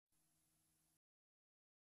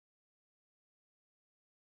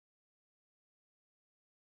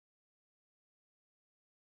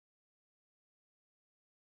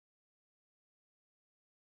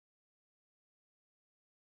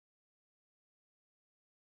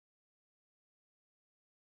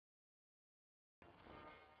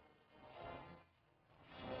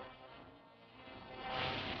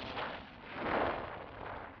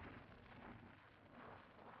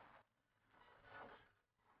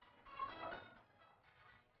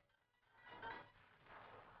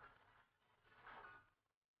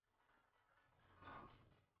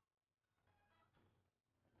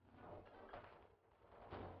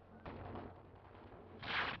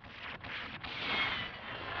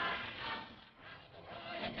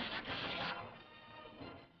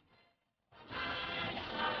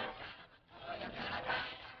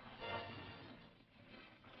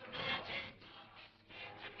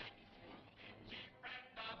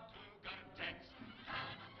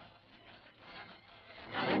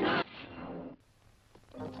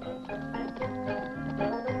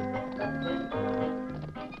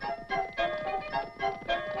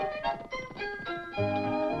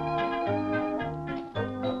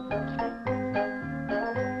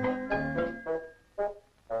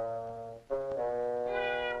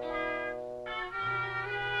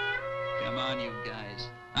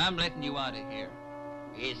I'm letting you out of here.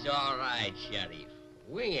 It's all right, Sheriff.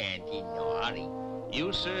 We ain't in no hurry.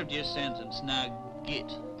 You served your sentence, now get.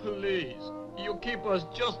 Please, you keep us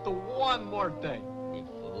just one more day. The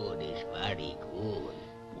food is very good.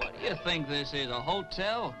 What do you think this is, a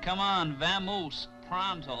hotel? Come on, vamos,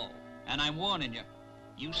 pronto. And I'm warning you,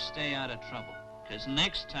 you stay out of trouble, because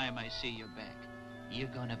next time I see you back, you're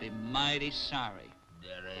gonna be mighty sorry.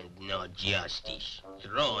 There ain't no justice.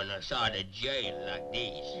 Throwing us out of jail like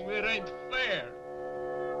this. It ain't fair.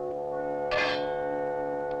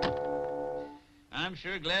 I'm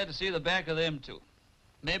sure glad to see the back of them two.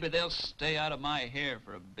 Maybe they'll stay out of my hair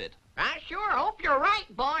for a bit. I sure hope you're right,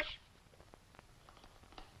 boss.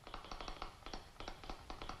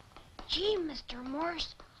 Gee, Mr.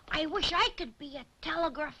 Morse, I wish I could be a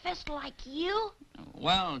telegraphist like you.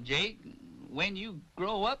 Well, Jake, when you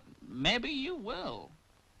grow up, maybe you will.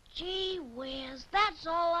 Gee whiz, that's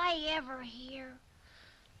all I ever hear.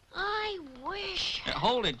 I wish...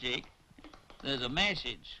 Hold it, Jake. There's a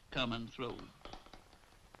message coming through.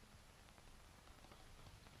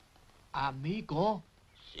 Amigo,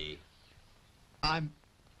 See? I'm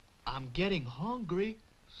getting hungry.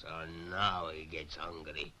 So now he gets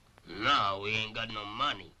hungry. Now we ain't got no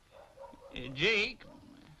money. Jake,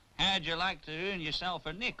 how'd you like to earn yourself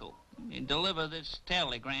a nickel? And deliver this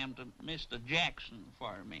telegram to Mr. Jackson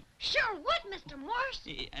for me. Sure would, Mr. Morse.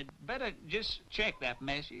 I'd better just check that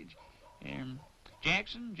message.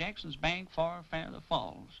 Jackson's Bank for Feather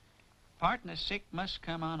Falls. Partner sick must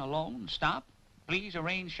come on alone. Stop. Please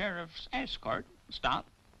arrange Sheriff's Escort. Stop.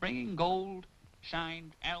 Bringing gold.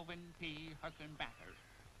 Signed, Alvin P. Huckenbacker.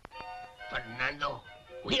 Fernando,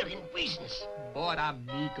 we're in business. But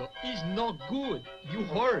amigo, it's not good. You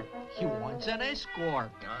heard. He wants an escort.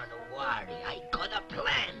 Don't worry, I got a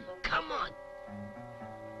plan. Come on.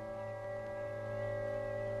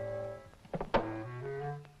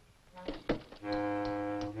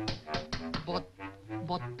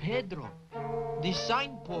 But Pedro, the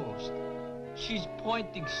signpost, she's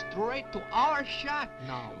pointing straight to our shack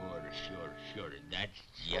now. Sure. That's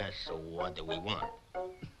just what we want.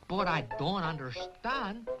 But I don't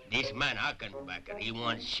understand. This man Huckenbacker, he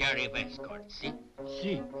wants Sheriff Escort, see?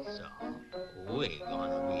 See, So, we're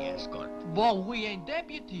gonna be escort. but we ain't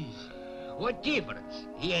deputies. What difference?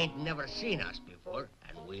 He ain't never seen us before,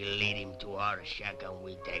 and we lead him to our shack and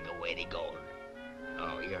we take away the gold.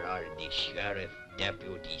 Oh, here are the sheriff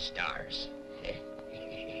deputy stars.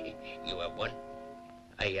 You have one?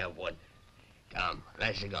 I have one. Come,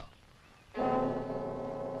 let's go.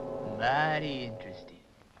 Very interesting.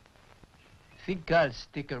 Think I'll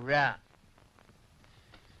stick around.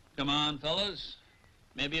 Come on, fellas.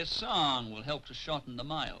 Maybe a song will help to shorten the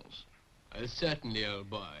miles. Certainly, old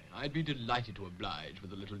boy. I'd be delighted to oblige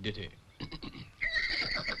with a little ditty. Ain't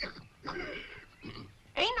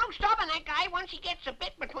no stopping that guy once he gets a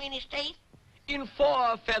bit between his teeth. In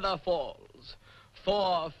 4 Feather Falls,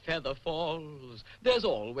 4 Feather Falls, there's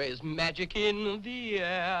always magic in the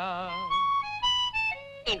air.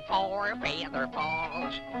 In 4 Feather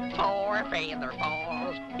Falls, 4 Feather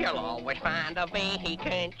Falls, you'll always find a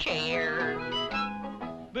vacant chair.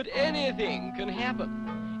 But anything can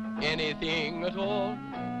happen, anything at all.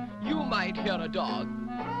 You might hear a dog,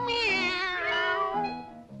 Meow.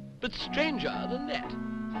 but stranger than that,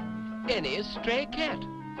 any stray cat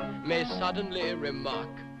may suddenly remark,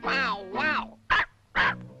 Wow, wow.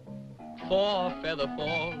 4 Feather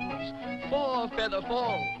Falls, 4 Feather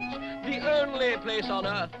Falls, the only place on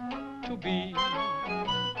earth to be.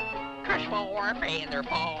 'Cause 4 Feather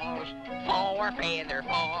Falls, 4 Feather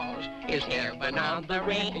Falls is heaven on the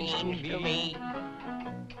range to me.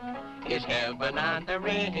 Is heaven on the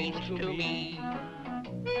range to me.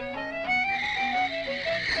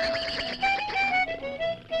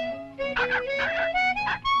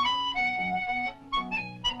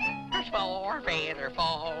 There's 4 Feather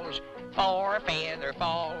Falls, 4 Feather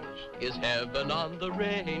Falls Is heaven on the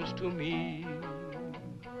range to me.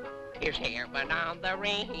 is heaven on the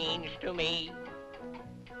range to me.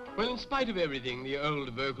 Well, in spite of everything, the old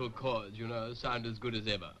vocal cords, you know, sound as good as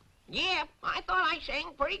ever. Yeah, I thought I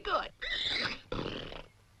sang pretty good.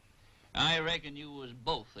 I reckon you was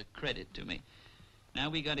both a credit to me. Now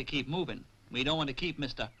we got to keep moving. We don't want to keep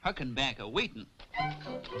Mr. Huckenbacker waiting.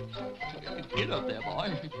 Get up there,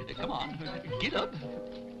 boy. Come on, get up.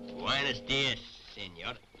 Buenos dias,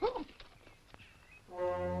 senor.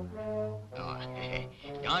 Oh,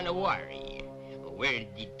 don't worry. We're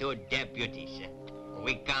the 2 deputies.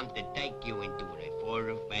 We come to take you into the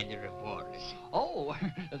 4 Feather Falls. Oh,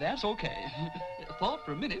 that's okay. Thought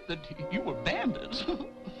for a minute that you were bandits. Well,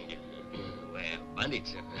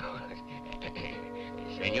 bandits.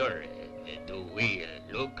 Senor, do we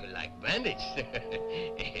look like bandits.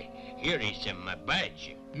 Here is my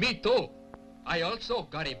badge. Me too. I also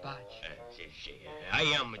got a badge. I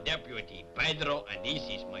am Deputy Pedro, and this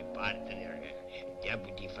is my partner,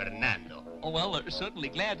 Deputy Fernando. Oh, well, certainly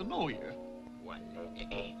glad to know you. Well,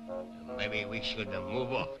 maybe we should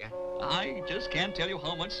move off, yeah? I just can't tell you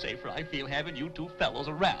how much safer I feel having you two fellows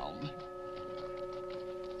around.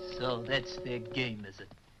 So that's their game, is it?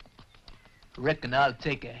 Reckon I'll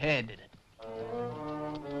take a hand in it.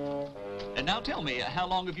 And now tell me, how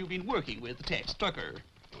long have you been working with Tex Tucker?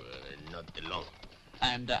 Not long.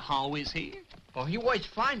 And how is he? Oh, he was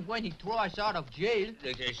fine when he threw us out of jail.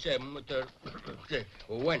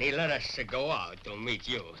 When he let us go out to meet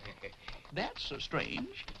you. That's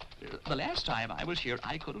strange. The last time I was here,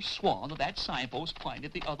 I could have sworn that signpost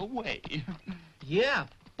pointed the other way. Yeah,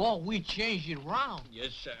 but we changed it around.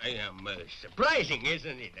 Yes, I am surprising,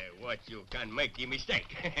 isn't it, what you can make the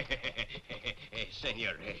mistake?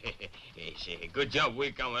 Senor, it's a good job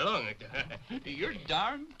we come along. You're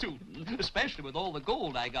darn tootin', especially with all the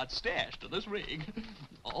gold I got stashed in this rig.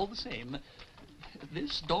 All the same,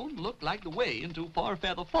 this don't look like the way into Far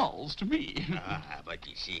Feather Falls to me. But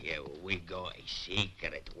you see, we go a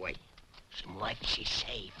secret way. It's much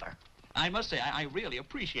safer. I must say, I really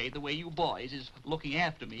appreciate the way you boys is looking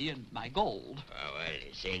after me and my gold. Well,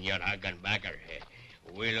 Senor Hagenbacker,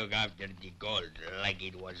 we look after the gold like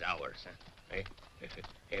it was ours, huh?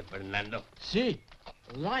 Hey, Fernando? See,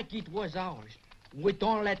 like it was ours. We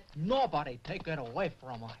don't let nobody take it away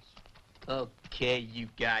from us. Okay, you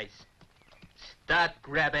guys. Start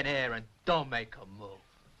grabbing air and don't make a move.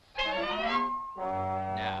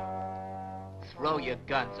 Now, throw your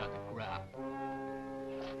guns on the ground.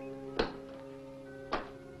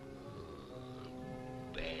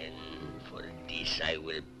 Ben, for this I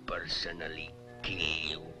will personally kill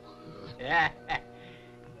you.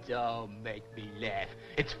 Don't make me laugh.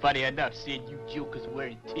 It's funny enough seeing you jokers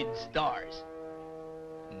wearing tin stars.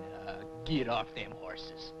 Now, get off them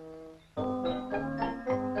horses.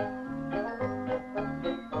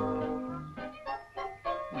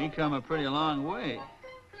 We come a pretty long way.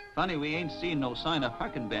 Funny we ain't seen no sign of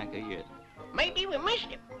Harkenbacker yet. Maybe we missed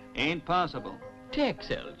him. Ain't possible. Tex,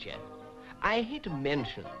 old chap, I hate to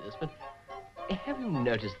mention this, but have you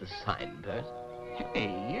noticed the signpost? Hey,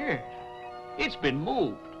 yeah. It's been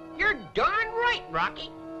moved. You're darn right,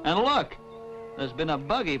 Rocky. And look, there's been a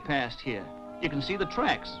buggy past here. You can see the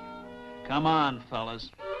tracks. Come on,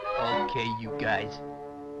 fellas. Okay, you guys.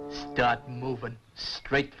 Start moving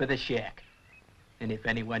straight for the shack. And if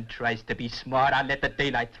anyone tries to be smart, I'll let the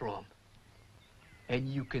daylight through 'em. And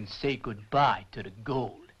you can say goodbye to the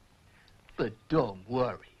gold. But don't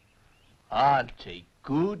worry. I'll take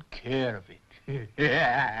good care of it.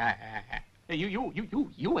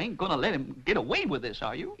 You ain't gonna let him get away with this,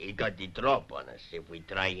 are you? He got the drop on us. If we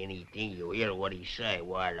try anything, you hear what he say.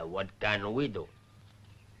 Well, what can we do?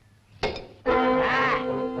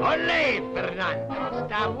 Ole, Fernando.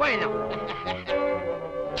 Está bueno.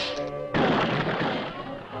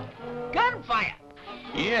 Gunfire.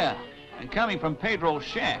 Yeah, and coming from Pedro's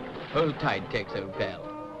shack. Hold tight, Tex, old pal.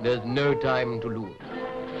 There's no time to lose.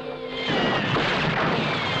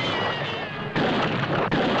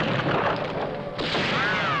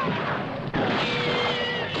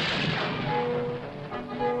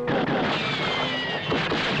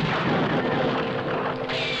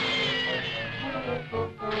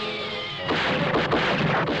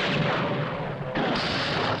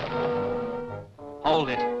 Hold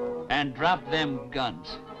it, and drop them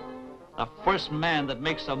guns. The first man that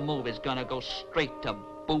makes a move is gonna go straight to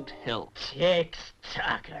Boot Hill. Tex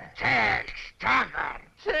Tucker. Tex Tucker!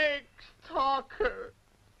 Tex Tucker.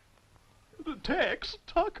 Tex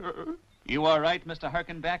Tucker. You all right, Mr.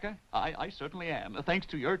 Harkenbacker? I certainly am, thanks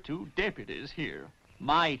to your two deputies here.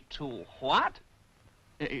 My two what?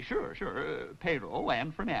 Sure, Pedro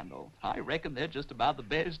and Fernando. I reckon they're just about the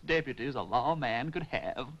best deputies a lawman could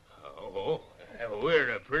have. Oh,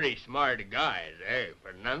 we're pretty smart guys, eh,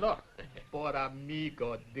 Fernando? But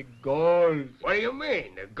amigo, the gold. What do you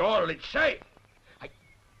mean? The gold is safe.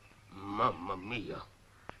 Mamma mia.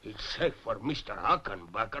 It's safe for Mr.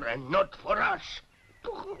 Hagenbacker and not for us.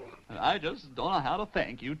 I just don't know how to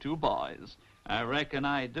thank you two boys. I reckon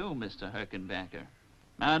I do, Mr. Harkenbacker.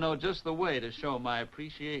 I know just the way to show my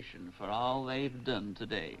appreciation for all they've done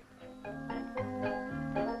today.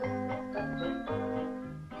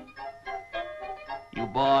 You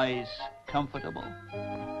boys comfortable?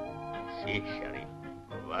 Si, Sheriff.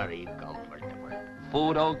 Very comfortable.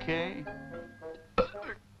 Food okay?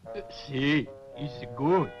 See, it's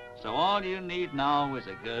good. So all you need now is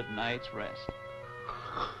a good night's rest.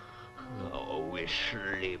 Oh, we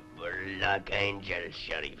sleep luck angel,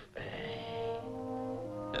 Sheriff.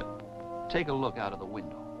 Take a look out of the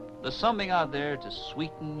window. There's something out there to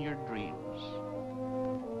sweeten your dreams.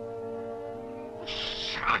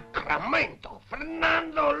 Sacramento,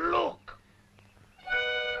 Fernando, look!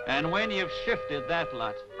 And when you've shifted that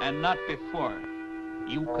lot, and not before,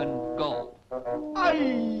 you can go.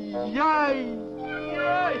 Ay, ay,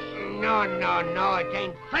 ay. No, it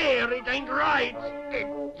ain't fair, it ain't right. It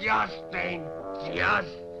just ain't just.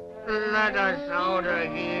 Let us out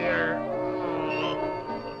of here.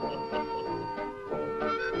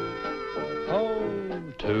 Oh,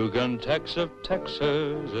 two-gun Tex of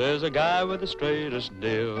Texas is a guy with the straightest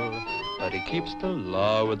deal, but he keeps the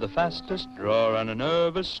law with the fastest draw and a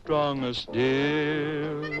nerve as strong as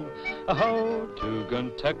steel. Oh,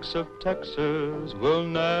 two-gun Tex of Texas will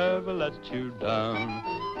never let you down,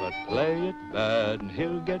 but play it bad and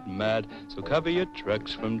he'll get mad, so cover your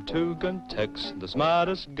tracks from two-gun Tex, the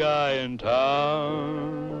smartest guy in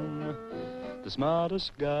town. The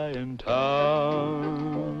smartest guy in town.